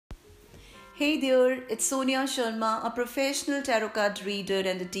Hey there, it's Sonia Sharma, a professional tarot card reader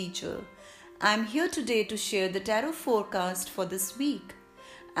and a teacher. I'm here today to share the tarot forecast for this week.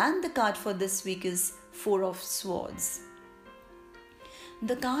 And the card for this week is Four of Swords.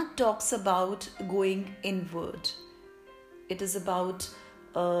 The card talks about going inward. It is about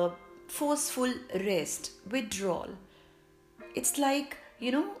a forceful rest, withdrawal. It's like,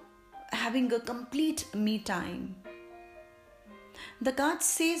 having a complete me time. The card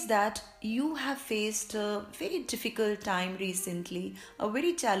says that you have faced a very difficult time recently, a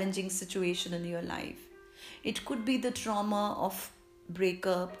very challenging situation in your life. It could be the trauma of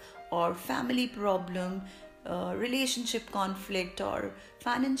breakup or family problem, relationship conflict or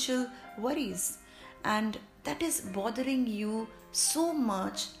financial worries. And that is bothering you so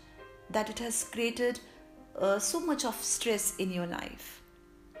much that it has created so much of stress in your life.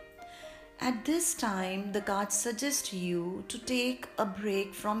 At this time, the cards suggest you to take a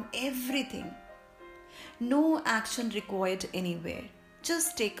break from everything. No action required anywhere.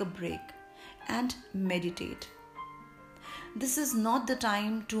 Just take a break and meditate. This is not the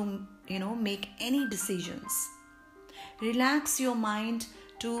time to, make any decisions. Relax your mind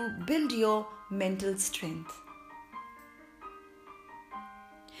to build your mental strength.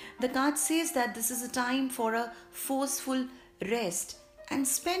 The card says that this is a time for a forceful rest and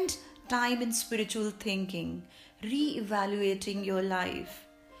spend time in spiritual thinking, re-evaluating your life.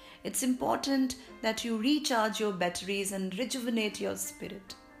 It's important that you recharge your batteries and rejuvenate your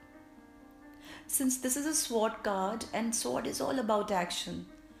spirit. Since this is a sword card and sword is all about action,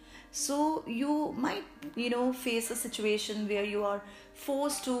 so you might, face a situation where you are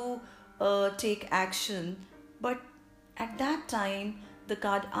forced to take action, but at that time, the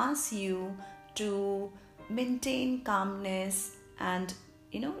card asks you to maintain calmness and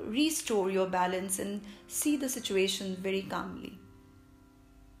restore your balance and see the situation very calmly.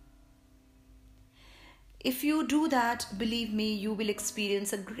 If you do that, believe me, you will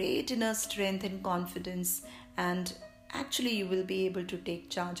experience a great inner strength and confidence, and actually you will be able to take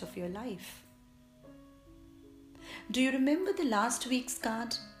charge of your life. Do you remember the last week's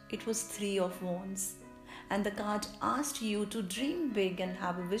card? It was Three of Wands, and the card asked you to dream big and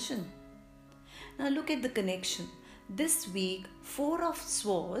have a vision. Now look at the connection. This week, Four of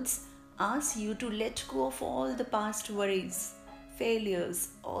Swords asks you to let go of all the past worries, failures,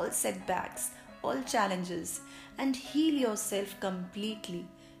 all setbacks, all challenges, and heal yourself completely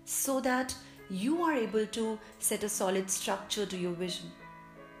so that you are able to set a solid structure to your vision.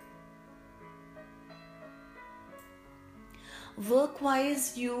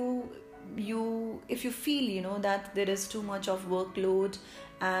 Work-wise, if you feel that there is too much of workload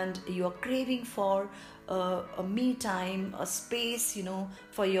and you are craving for a me time, a space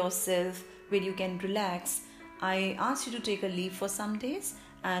for yourself where you can relax, I ask you to take a leave for some days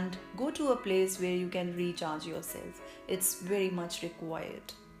and go to a place where you can recharge yourself. It's very much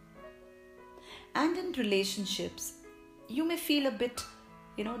required. And in relationships, you may feel a bit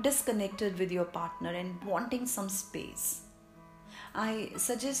disconnected with your partner and wanting some space. I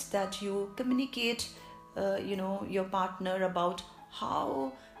suggest that you communicate your partner about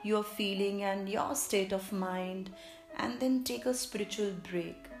how you're feeling and your state of mind, and then take a spiritual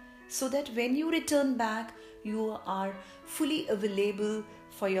break so that when you return back, you are fully available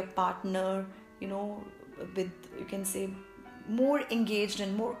for your partner, with, you can say, more engaged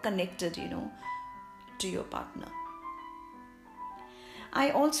and more connected, to your partner. I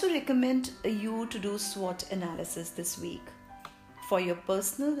also recommend you to do SWOT analysis this week for your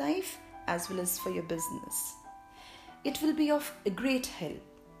personal life as well as for your business. It will be of great help.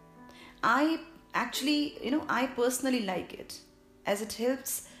 I personally like it as it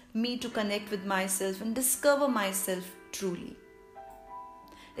helps me to connect with myself and discover myself truly.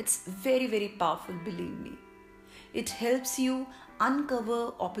 It's very, very powerful, believe me. It helps you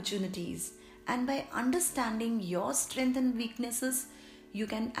uncover opportunities, and by understanding your strengths and weaknesses, you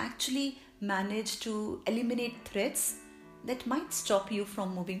can actually manage to eliminate threats that might stop you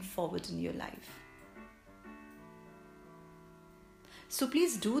from moving forward in your life. So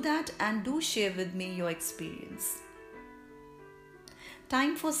please do that and do share with me your experience.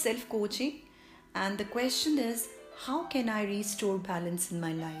 Time for self-coaching, and the question is, how can I restore balance in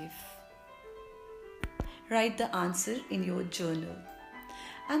my life? Write the answer in your journal.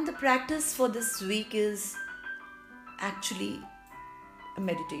 And the practice for this week is actually a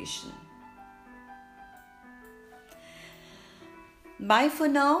meditation. Bye for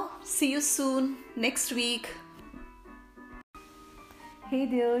now. See you soon next week. Hey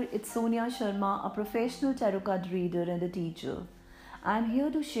there, it's Sonia Sharma, a professional tarot card reader and a teacher. I'm here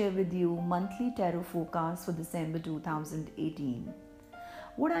to share with you monthly tarot forecast for December 2018.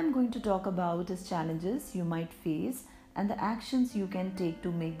 What I'm going to talk about is challenges you might face and the actions you can take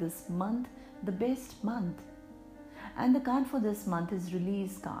to make this month the best month. And the card for this month is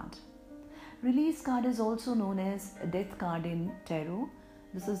Release card. Release card is also known as a death card in tarot.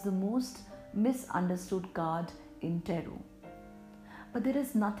 This is the most misunderstood card in tarot. But there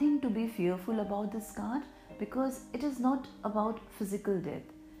is nothing to be fearful about this card because it is not about physical death.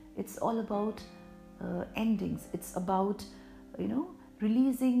 It's all about endings. It's about,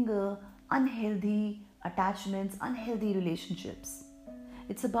 releasing unhealthy attachments, unhealthy relationships.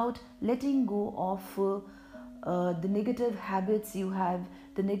 It's about letting go of the negative habits you have,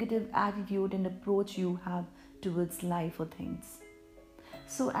 the negative attitude and approach you have towards life or things.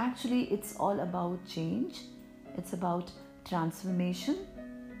 So actually it's all about change. It's about transformation.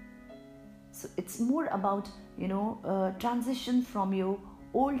 So it's more about, transition from your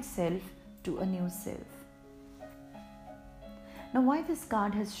old self to a new self. Now, why this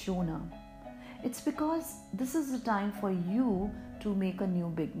card has shown up? It's because this is the time for you to make a new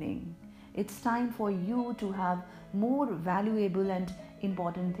beginning. It's time for you to have more valuable and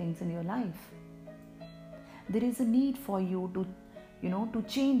important things in your life. There is a need for you to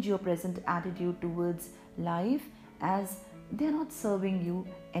change your present attitude towards life as they're not serving you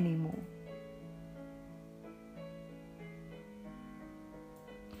anymore.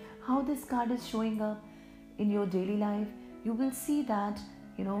 How this card is showing up in your daily life, you will see that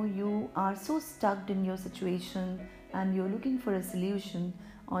you are so stuck in your situation and you're looking for a solution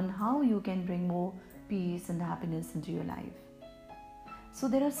on how you can bring more peace and happiness into your life. So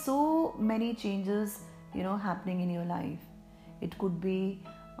there are so many changes happening in your life. It could be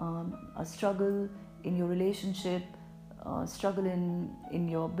a struggle in your relationship, struggle in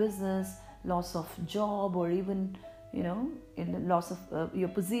your business, loss of job, or even in the loss of your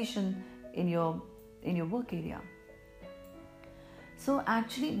position in your work area. So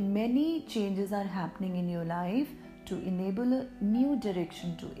actually many changes are happening in your life to enable a new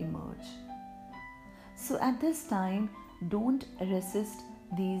direction to emerge. So at this time, don't resist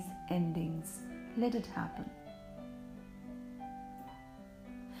these endings. Let it happen.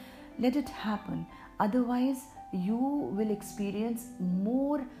 Let it happen. Otherwise, you will experience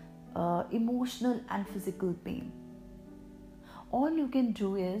more emotional and physical pain. All you can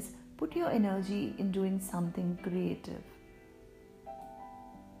do is put your energy in doing something creative.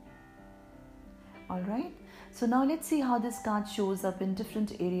 Alright, so now let's see how this card shows up in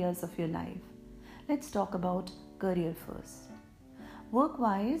different areas of your life. Let's talk about career first.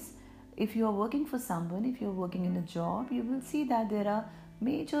 Work-wise, if you are working for someone, if you're working in a job, you will see that there are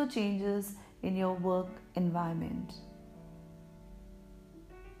major changes in your work environment.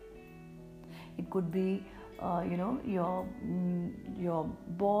 It could be your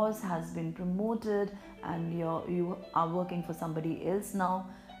boss has been promoted and you are working for somebody else now,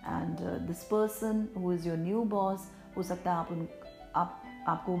 and this person who is your new boss, हो सकता है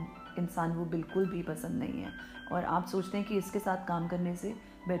आपको इंसान वो बिल्कुल भी पसंद नहीं है और आप सोचते हैं कि इसके साथ काम करने से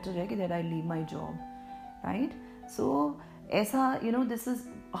बेटर है कि that I leave my job, right? So ऐसा this is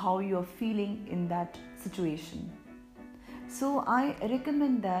how you are feeling in that situation. So I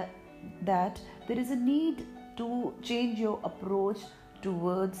recommend that there is a need to change your approach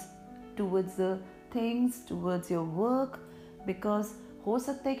towards the things, towards your work, because हो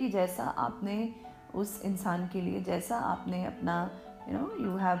सकता है कि जैसा आपने उस इंसान के लिए, जैसा आपने अपना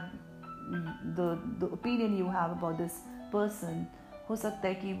you have the opinion you have about this person, हो सकता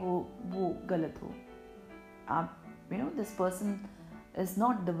है कि वो गलत हो. आप this person is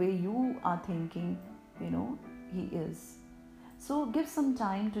not the way you are thinking he is. So give some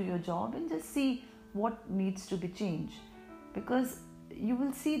time to your job and just see what needs to be changed, because you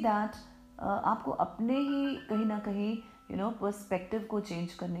will see that आपको अपने ही कहीं ना कहीं perspective को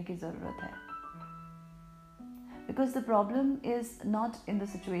change करने की ज़रूरत है. Because the problem is not in the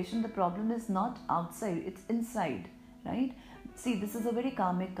situation, the problem is not outside, it's inside, right? See, this is a very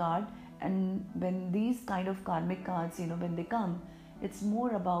karmic card, and when these kind of karmic cards, when they come, it's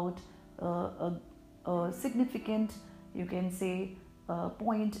more about a significant, you can say,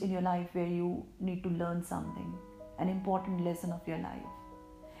 point in your life where you need to learn something, an important lesson of your life.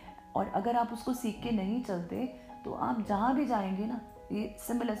 और अगर आप उसको सीख के नहीं चलते तो आप जहाँ भी जाएंगे ना, ये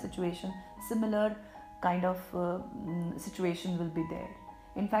similar situation, similar kind of situation will be there.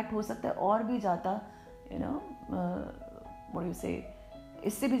 In fact, हो सकता है और भी ज़्यादा, what do you say,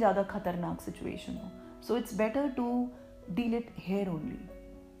 इससे भी ज़्यादा खतरनाक situation हो. So it's better to deal it here only,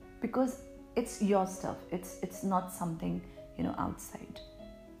 because it's your stuff. It's not something outside.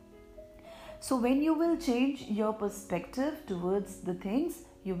 So when you will change your perspective towards the things,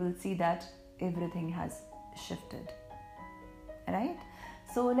 you will see that everything has shifted. Right?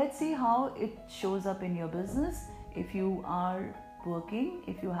 So let's see how it shows up in your business. If you are working,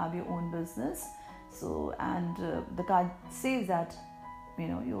 if you have your own business, so and the card says that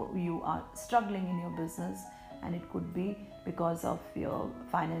you are struggling in your business, and it could be because of your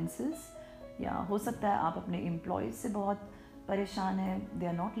finances, या हो सकता है आप अपने employees से बहुत परेशान हैं, they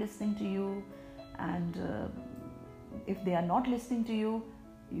are not listening to you, and if they are not listening to you,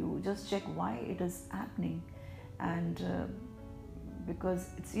 you just check why it is happening, and because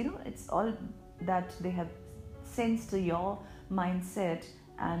it's all that they have sensed your mindset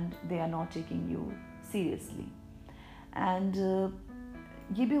and they are not taking you seriously. And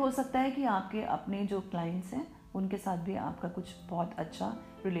ये भी हो सकता है कि आपके अपने जो clients हैं उनके साथ भी आपका कुछ बहुत अच्छा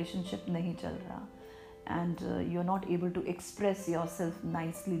रिलेशनशिप नहीं चल रहा, and you're not able to express yourself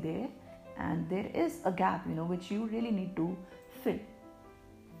nicely there, and there is a gap which you really need to fill.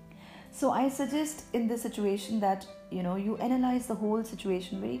 So I suggest in this situation that you analyze the whole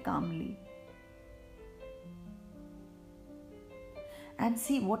situation very calmly and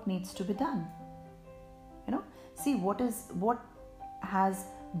see what needs to be done. See what has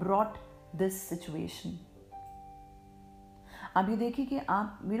brought this situation. अब ये देखिए कि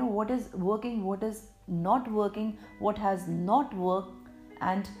आप what is working, what is not working, what has not worked,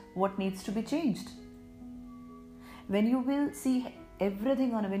 and what needs to be changed. When you will see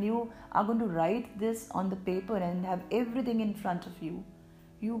everything when you are going to write this on the paper and have everything in front of you,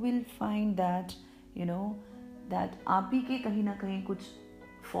 you will find that that आप ही के कहीं ना कहीं कुछ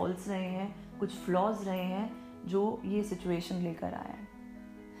false रहे हैं, कुछ flaws रहे हैं जो ये सिचुएशन लेकर आया है.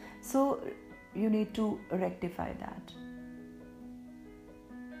 So you need to rectify that.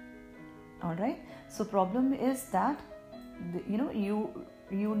 All right. So problem is that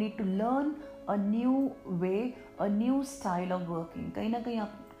you need to learn a new way, a new style of working. कहीं ना कहीं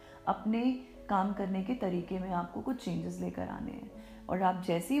आप अपने काम करने के तरीके में आपको कुछ चेंजेस लेकर आने हैं, और आप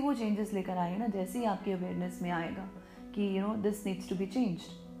जैसे ही वो चेंजेस लेकर आएंगे ना, जैसे ही आपके अवेयरनेस में आएगा कि this needs to be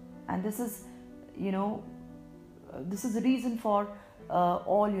changed, and this is the reason for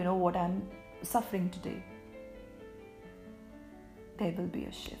all what I'm suffering today, there will be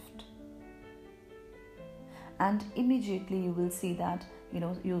a shift, and immediately you will see that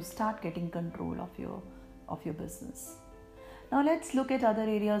you start getting control of your business. Now let's look at other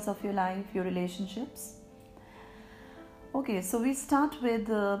areas of your life, your relationships. Okay, so we start with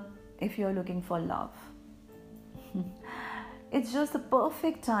if you're looking for love. It's just the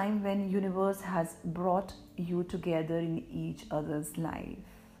perfect time when universe has brought you together in each other's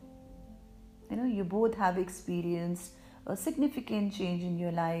life. You both have experienced a significant change in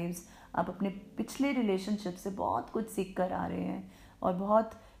your lives. आप अपने पिछले relationship से बहुत कुछ सीख कर आ रहे हैं और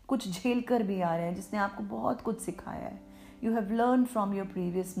बहुत कुछ झेल कर भी आ रहे हैं, जिसने आपको बहुत कुछ सिखाया है. You have learned from your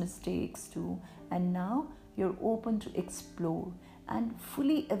previous mistakes too, and now you're open to explore and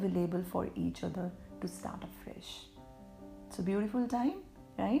fully available for each other to start afresh. It's a beautiful time,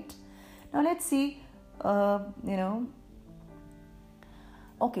 right? Now let's see,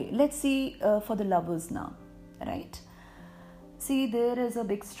 okay, let's see for the lovers now, right? See, there is a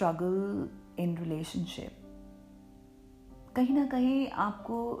big struggle in relationship. कहीं ना कहीं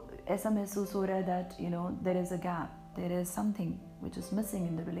आपको ऐसा महसूस हो रहा है that there is a gap, there is something which is missing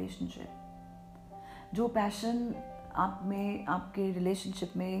in the relationship. जो पैशन आप में, आपके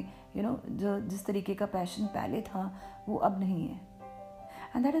रिलेशनशिप में जो जिस तरीके का पैशन पहले था वो अब नहीं है,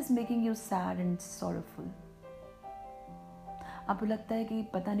 and that is making you sad and sorrowful. आपको लगता है कि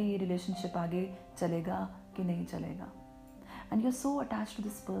पता नहीं ये रिलेशनशिप आगे चलेगा कि नहीं चलेगा, and you're so attached to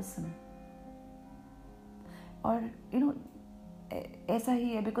this person. और ऐसा ही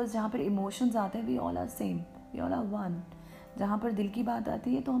है, because जहाँ पर इमोशंस आते हैं we all are same, we all are one. जहाँ पर दिल की बात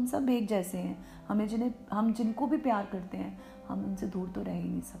आती है तो हम सब एक जैसे हैं. हम जिनको भी प्यार करते हैं हम उनसे दूर तो रह ही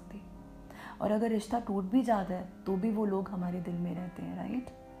नहीं सकते, और अगर रिश्ता टूट भी जाता है तो भी वो लोग हमारे दिल में रहते हैं, right?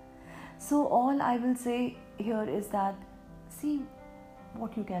 So all I will say here is that see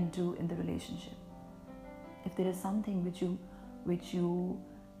what you can do in the relationship. If there is something which you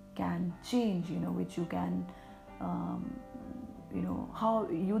can change, which you can how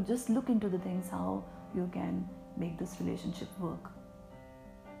you just look into the things, how you can make this relationship work.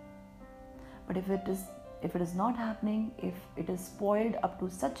 But if it is not happening, if it is spoiled up to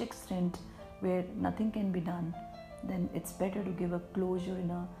such extent where nothing can be done, then it's better to give a closure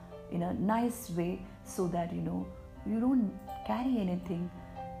in a nice way, so that you don't carry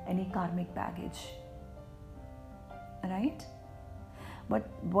any karmic baggage, right? But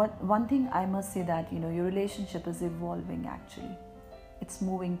one thing I must say, that your relationship is evolving. Actually, it's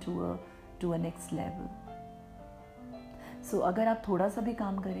moving to a next level. So अगर आप थोड़ा सा भी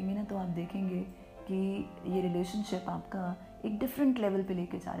काम करेंगे ना, तो आप देखेंगे कि ये रिलेशनशिप आपका एक डिफरेंट लेवल पे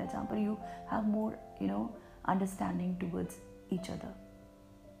लेके जा रहा है, जहाँ पर you have more understanding towards each other,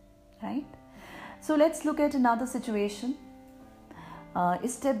 right? So let's look at another situation.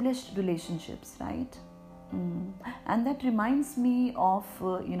 Established relationships, right? And that reminds me of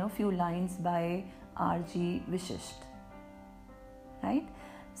few lines by R.G. Vishisht, right?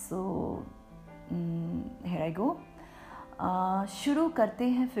 So here I go. शुरू करते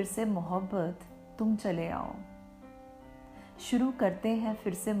हैं फिर से मोहब्बत, तुम चले आओ. शुरू करते हैं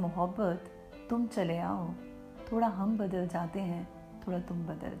फिर से मोहब्बत, तुम चले आओ. थोड़ा हम बदल जाते हैं, थोड़ा तुम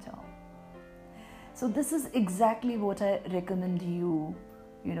बदल जाओ. So this is exactly what I recommend you,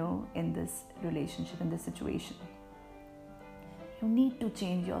 in this relationship, in this situation. You need to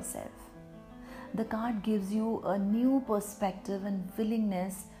change yourself. The card gives you a new perspective and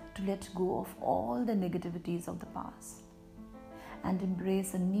willingness to let go of all the negativities of the past and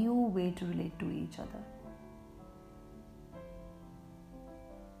embrace a new way to relate to each other.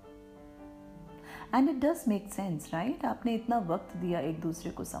 And it does make sense, right? आपने इतना वक्त दिया एक दूसरे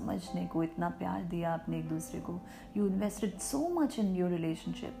को समझने को, इतना प्यार दिया आपने एक दूसरे को. You invested so much in your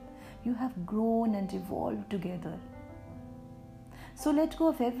relationship. You have grown and evolved together. So let go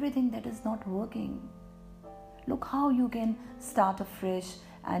of everything that is not working. Look how you can start afresh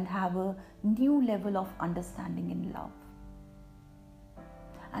and have a new level of understanding in love.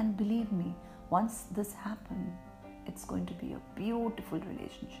 And believe me, once this happens, it's going to be a beautiful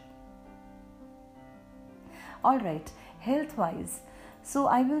relationship. All right, health wise, so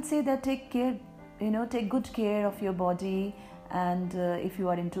I will say that take good care of your body, and if you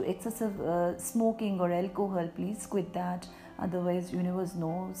are into excessive smoking or alcohol, please quit that. Otherwise, universe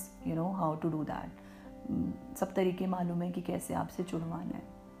knows how to do that. सब तरीके मालूम है कि कैसे आपसे छुड़वाना है,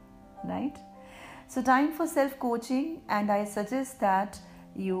 right? So time for self coaching, and I suggest that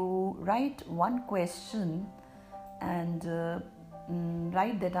you write one question and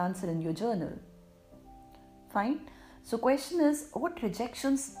write that answer in your journal. Fine. So question is, what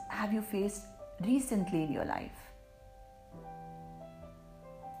rejections have you faced recently in your life?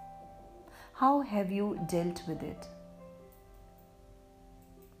 How have you dealt with it?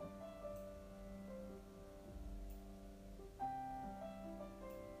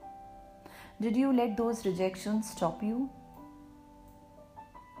 Did you let those rejections stop you?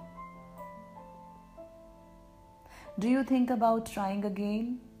 Do you think about trying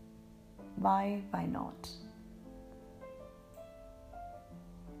again? Why? Why not?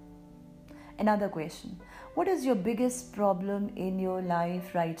 Another question. What is your biggest problem in your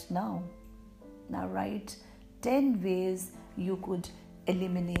life right now? Now write 10 ways you could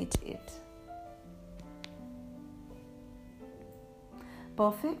eliminate it.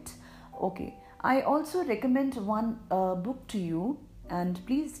 Perfect. Okay. I also recommend one book to you, and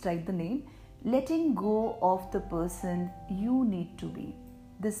please write the name. Letting Go of the Person You Need to Be.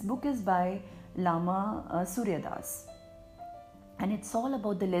 This book is by Lama Surya Das. And it's all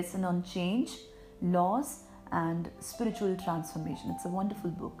about the lesson on change, loss, and spiritual transformation. It's a wonderful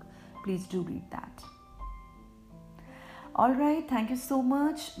book. Please do read that. All right. Thank you so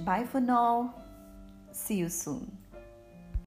much. Bye for now. See you soon.